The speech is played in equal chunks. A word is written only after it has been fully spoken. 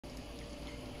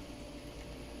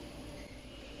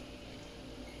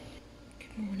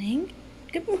Good morning.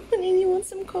 Good morning. You want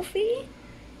some coffee?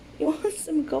 You want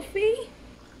some coffee?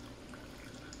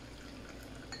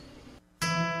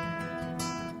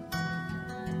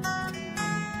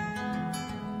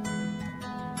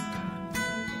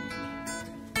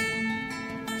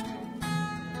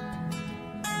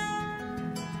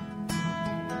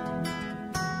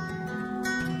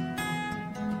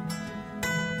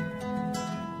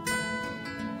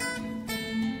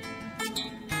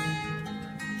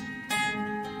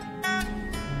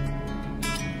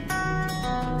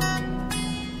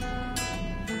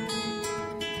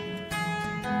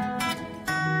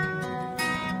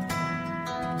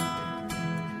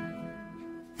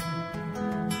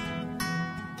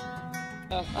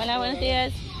 Hola, buenos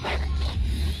días.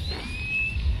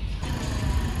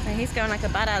 So he's going like a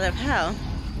bat out of hell.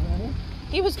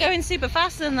 He was going super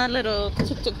fast in that little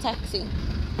tuk-tuk taxi.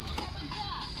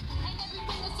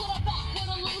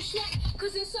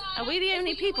 Are we the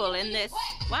only people in this?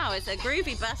 Wow, it's a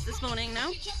groovy bus this morning,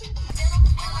 no?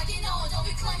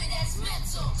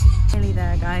 Nearly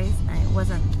there, guys, and it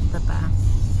wasn't the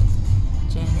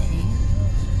best journey.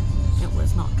 It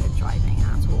was not good driving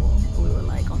at all. We were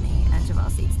like on the edge of our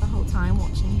seats the whole time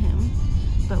watching him,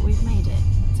 but we've made it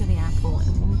to the airport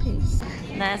in one piece.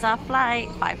 There's our flight,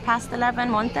 11:05,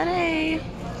 Monterrey.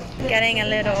 Getting a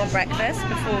little breakfast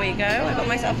before we go. I got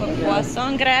myself a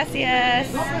croissant,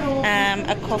 gracias,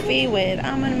 a coffee with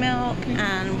almond milk,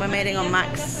 and we're waiting on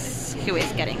Max, who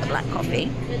is getting the black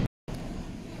coffee.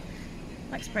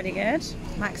 Looks pretty good.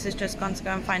 Max has just gone to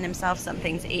go and find himself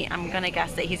something to eat. I'm gonna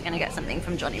guess that he's gonna get something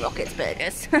from Johnny Rocket's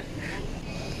Burgers.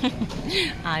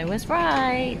 I was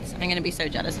right. I'm gonna be so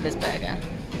jealous of his burger.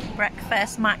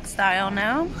 Breakfast Max style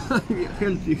now.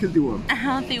 healthy one. A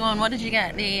healthy one. What did you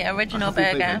get? The original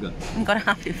burger. I've got a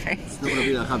happy face. Not gonna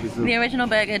be that happy soon. The original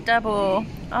burger, double.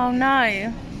 Oh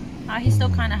no. Oh, he's still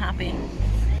kind of happy.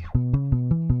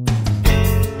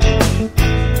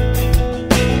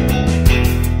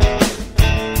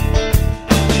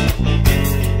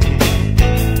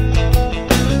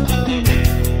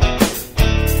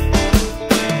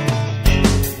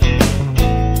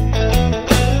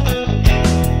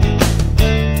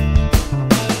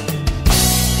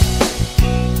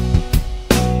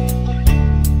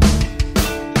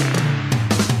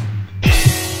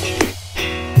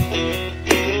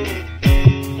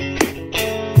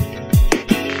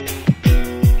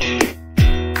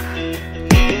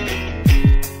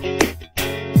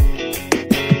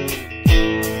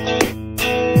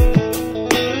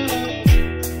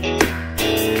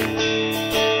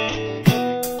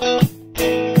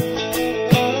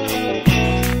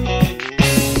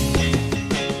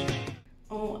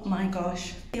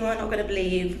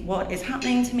 What is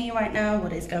happening to me right now,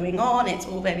 what is going on. It's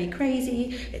all very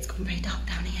crazy. It's gone very dark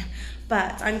down here,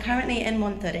 but I'm currently in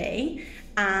Monterrey,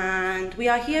 and we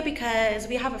are here because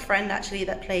we have a friend actually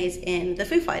that plays in the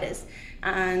Foo Fighters,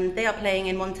 and they are playing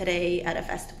in Monterrey at a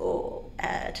festival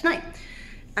tonight.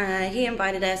 He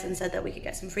invited us and said that we could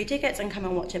get some free tickets and come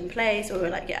and watch him play, so we were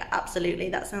like, yeah, absolutely,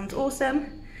 that sounds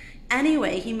awesome.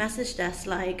 Anyway, he messaged us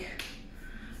like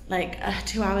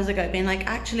 2 hours ago being like,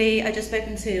 actually, I just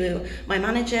spoken to my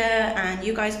manager and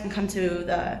you guys can come to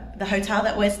the hotel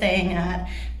that we're staying at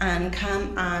and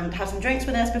come and have some drinks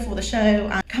with us before the show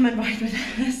and come and ride with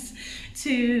us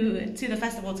to the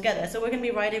festival together. So we're gonna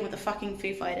be riding with the fucking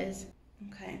Foo Fighters.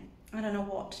 Okay, I don't know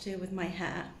what to do with my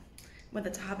hair, whether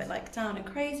to have it like down and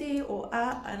crazy or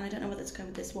up, and I don't know whether to go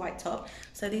with this white top.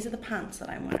 So these are the pants that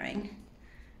I'm wearing.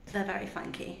 They're very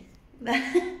funky.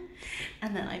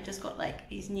 And then I've just got like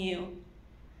these new,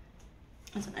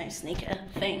 I don't know, sneaker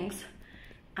things.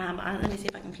 Let me see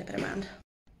if I can flip it around.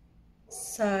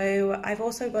 So I've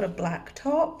also got a black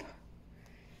top,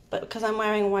 but because I'm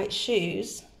wearing white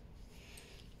shoes,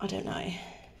 I don't know.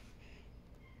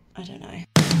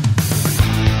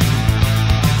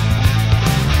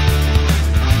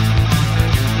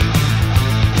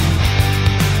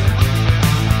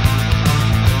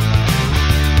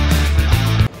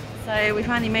 So we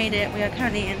finally made it. We are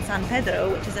currently in San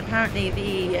Pedro, which is apparently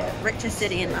the richest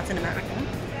city in Latin America,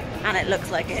 and it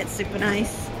looks like it's super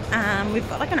nice. We've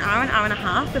got like an hour and a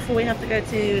half before we have to go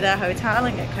to the hotel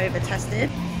and get COVID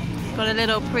tested. Got a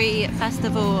little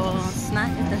pre-festival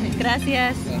snack,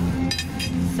 gracias.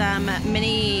 Some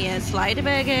mini slider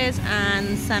burgers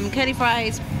and some curly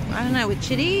fries, I don't know, with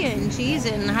chili and cheese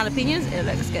and jalapenos. It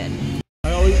looks good.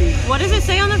 I always eat. What does it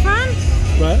say on the front?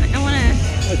 What? I want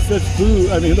to... It says Foo,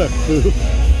 I mean, look, Foo.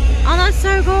 Oh, that's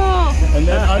so cool. And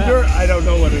then under, I don't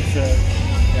know what it says.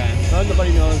 Yeah,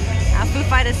 nobody knows. Our Foo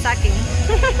Fighters sucking.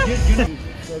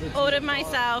 Ordered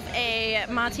myself a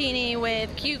martini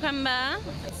with cucumber,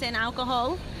 it's in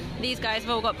alcohol, These guys have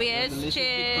all got beers.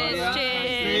 Cheers,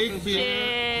 cheers,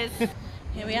 cheers.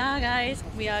 Here we are, guys.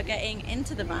 We are getting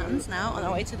into the vans now on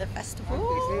our way to the festival.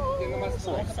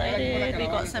 So excited. We've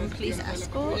got some police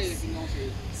escorts.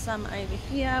 Some over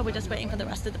here. We're just waiting for the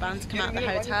rest of the vans to come out of the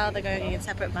hotel. They're going in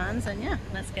separate vans, and yeah,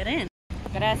 let's get in.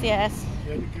 Gracias.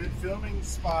 You had a good filming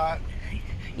spot.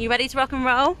 You ready to rock and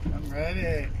roll? I'm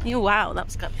ready. Wow, that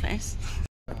was good face.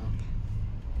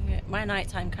 My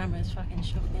nighttime camera is fucking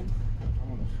shocking.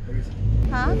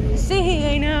 Huh? See,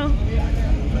 I know.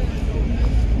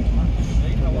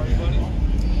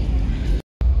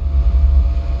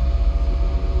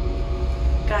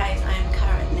 Guys, I am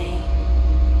currently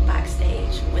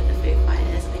backstage with the Foo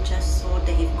Fighters. I just saw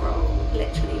Dave Grohl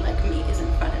literally like meters in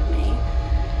front of me.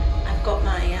 I've got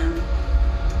my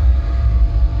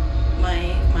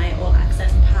my all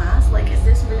access pass. Like, is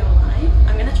this real life?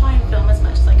 I'm gonna try and film as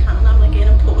much as I can. I'm like in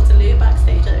a Portaloo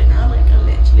backstage right now. Like, I'm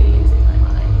literally losing my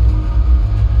mind.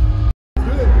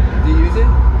 Good. Do you use it?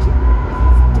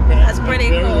 That's pretty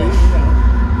cool.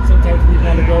 Yeah. Sometimes we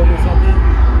want to go over something.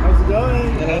 How's it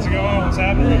going? How's it going? What's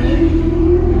happening?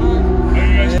 How are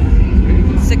you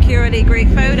guys? Security group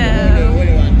photo.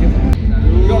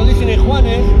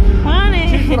 Juanes.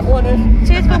 Cheers for Juanes.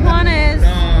 Cheers for Juanes.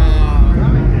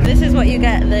 This is what you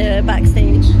get at the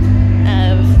backstage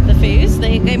of the Foos.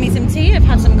 They gave me some tea. I've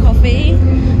had some coffee,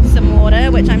 some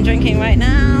water, which I'm drinking right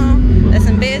now. There's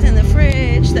some beers in the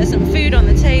fridge. There's some food on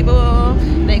the table.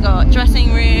 They got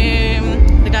dressing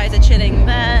room. The guys are chilling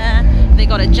there. They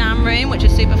got a jam room, which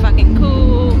is super fucking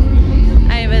cool.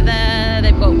 Over there,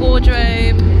 they've got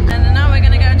wardrobe. And then now we're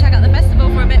gonna go and check out the festival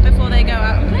for a bit before they go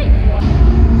out and play.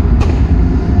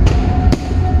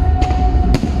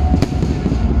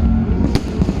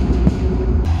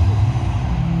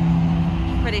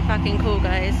 Pretty fucking cool,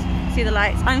 guys. See the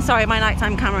lights? I'm sorry, my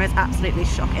nighttime camera is absolutely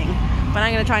shocking, but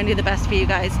I'm gonna try and do the best for you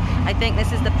guys. I think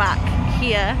this is the back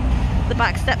here, the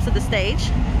back steps of the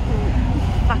stage.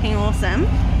 Fucking awesome.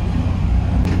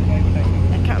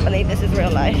 I can't believe this is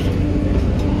real life.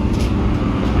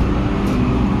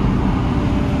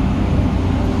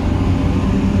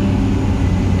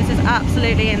 This is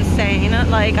absolutely insane.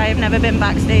 Like, I have never been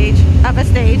backstage at a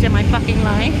stage in my fucking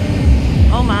life.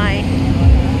 Oh my.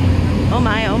 Oh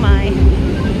my, oh my.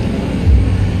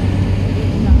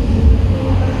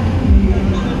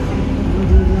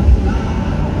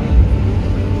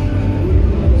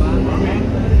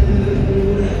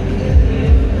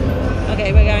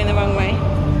 Okay, we're going the wrong way.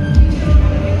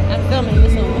 I'm filming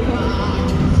this one.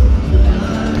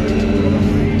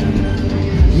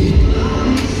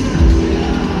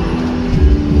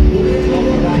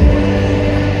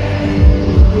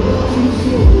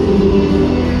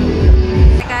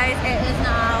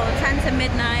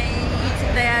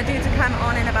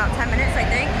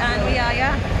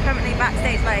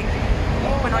 Backstage, like,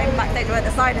 we're not even backstage, we're at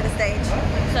the side of the stage.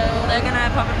 So they're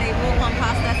gonna probably walk on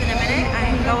past us in a minute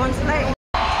and go on to play.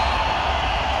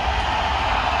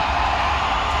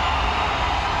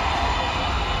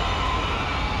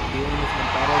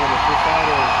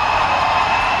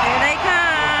 Here they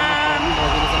come!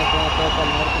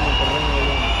 Palnorte,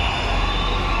 Monterrey,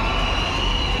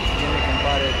 tiene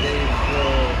compadre Dave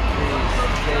Grohl, Chris,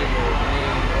 Taylor,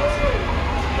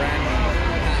 Brandon.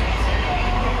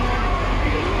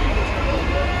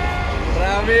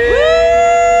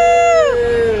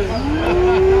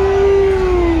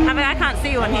 I can't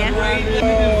see you on here.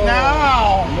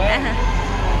 Now!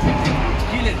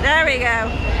 There we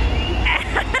go.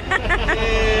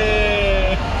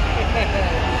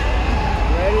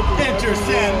 Enter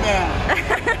Sandman!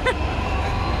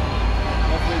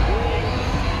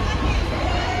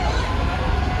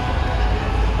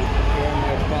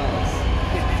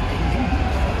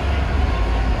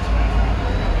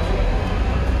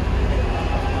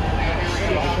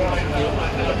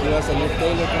 Aquí va a salir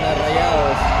Taylor con las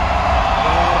rayados.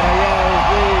 Con las rayados,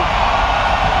 güey.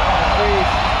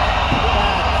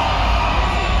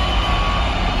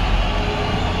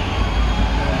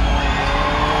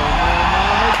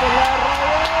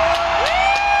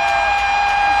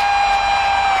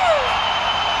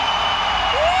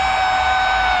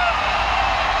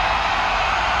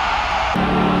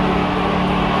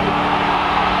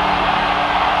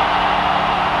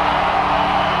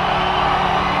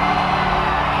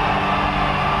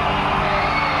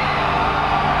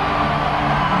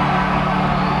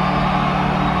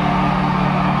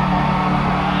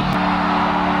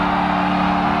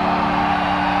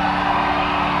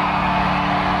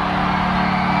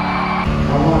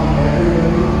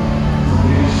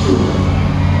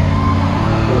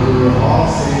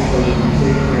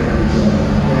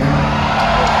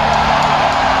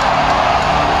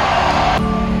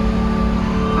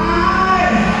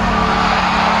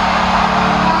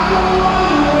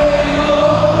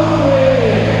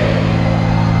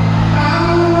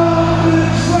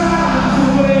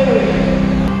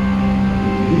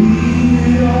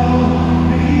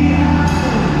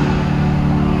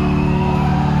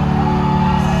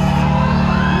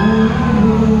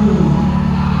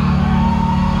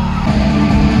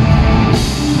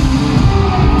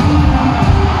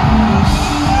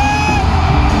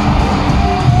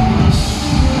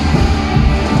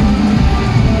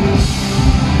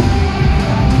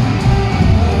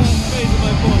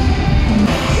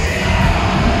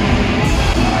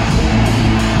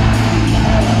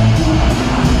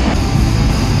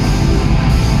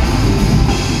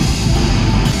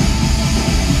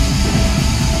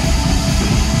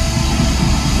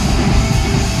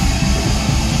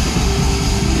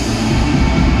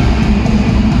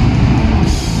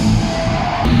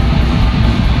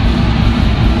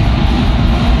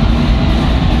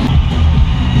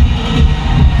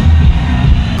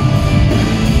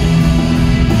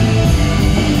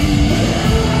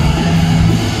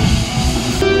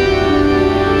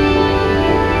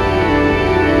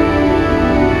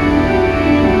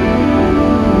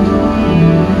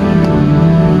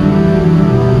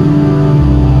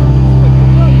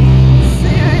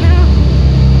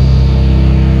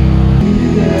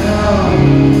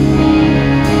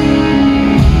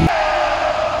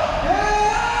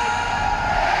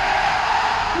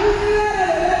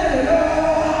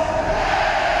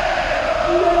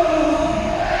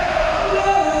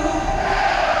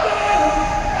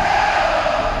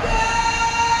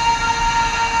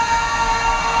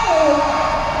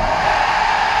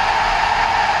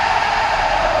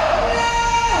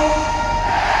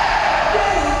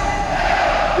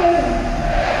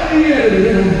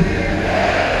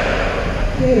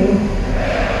 Somebody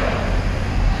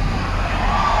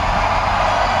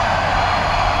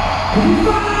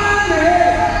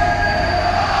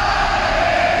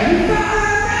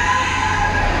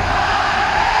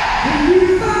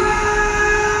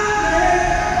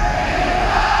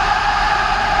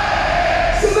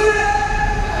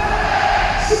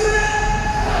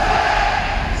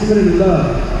to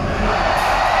love.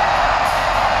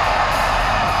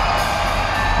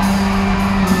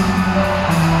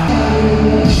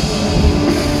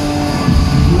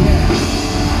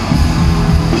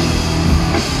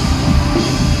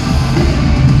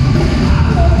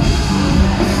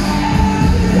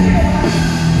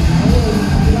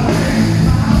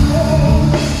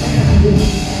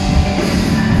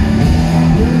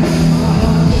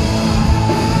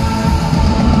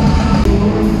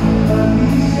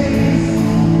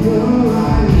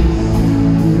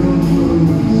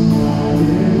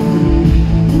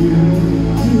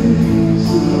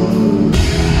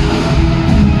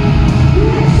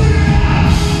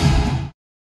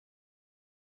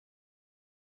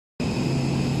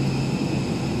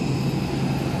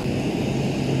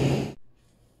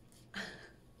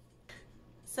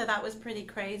 So that was pretty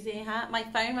crazy, huh? My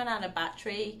phone ran out of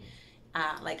battery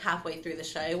like halfway through the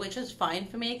show, which was fine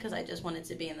for me because I just wanted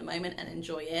to be in the moment and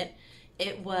enjoy it.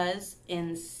 It was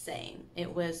insane.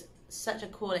 It was such a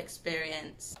cool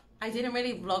experience. I didn't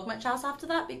really vlog much else after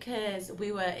that because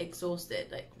we were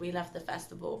exhausted. Like, we left the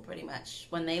festival pretty much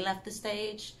when they left the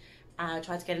stage. I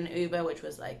tried to get an Uber, which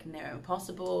was like near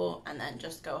impossible, and then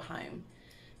just go home.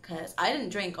 Because I didn't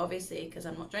drink, obviously, because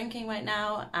I'm not drinking right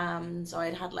now. So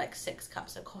I'd had like 6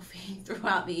 cups of coffee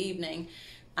throughout the evening.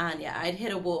 And yeah, I'd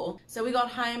hit a wall. So we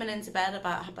got home and into bed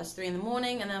about 3:30 in the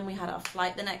morning. And then we had our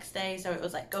flight the next day. So it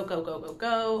was like go, go, go, go,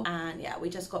 go. And yeah, we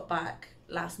just got back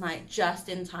last night just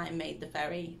in time, made the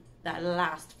ferry, that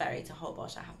last ferry to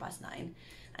Holbox at 9:30.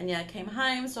 And yeah, came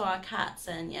home, saw our cats,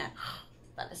 and yeah,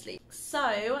 fell asleep.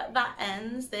 So that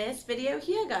ends this video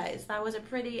here, guys. That was a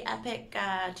pretty epic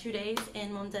 2 days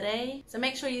in Monterrey. So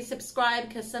make sure you subscribe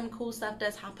because some cool stuff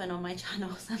does happen on my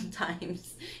channel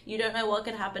sometimes. You don't know what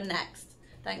could happen next.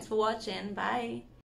 Thanks for watching. Bye.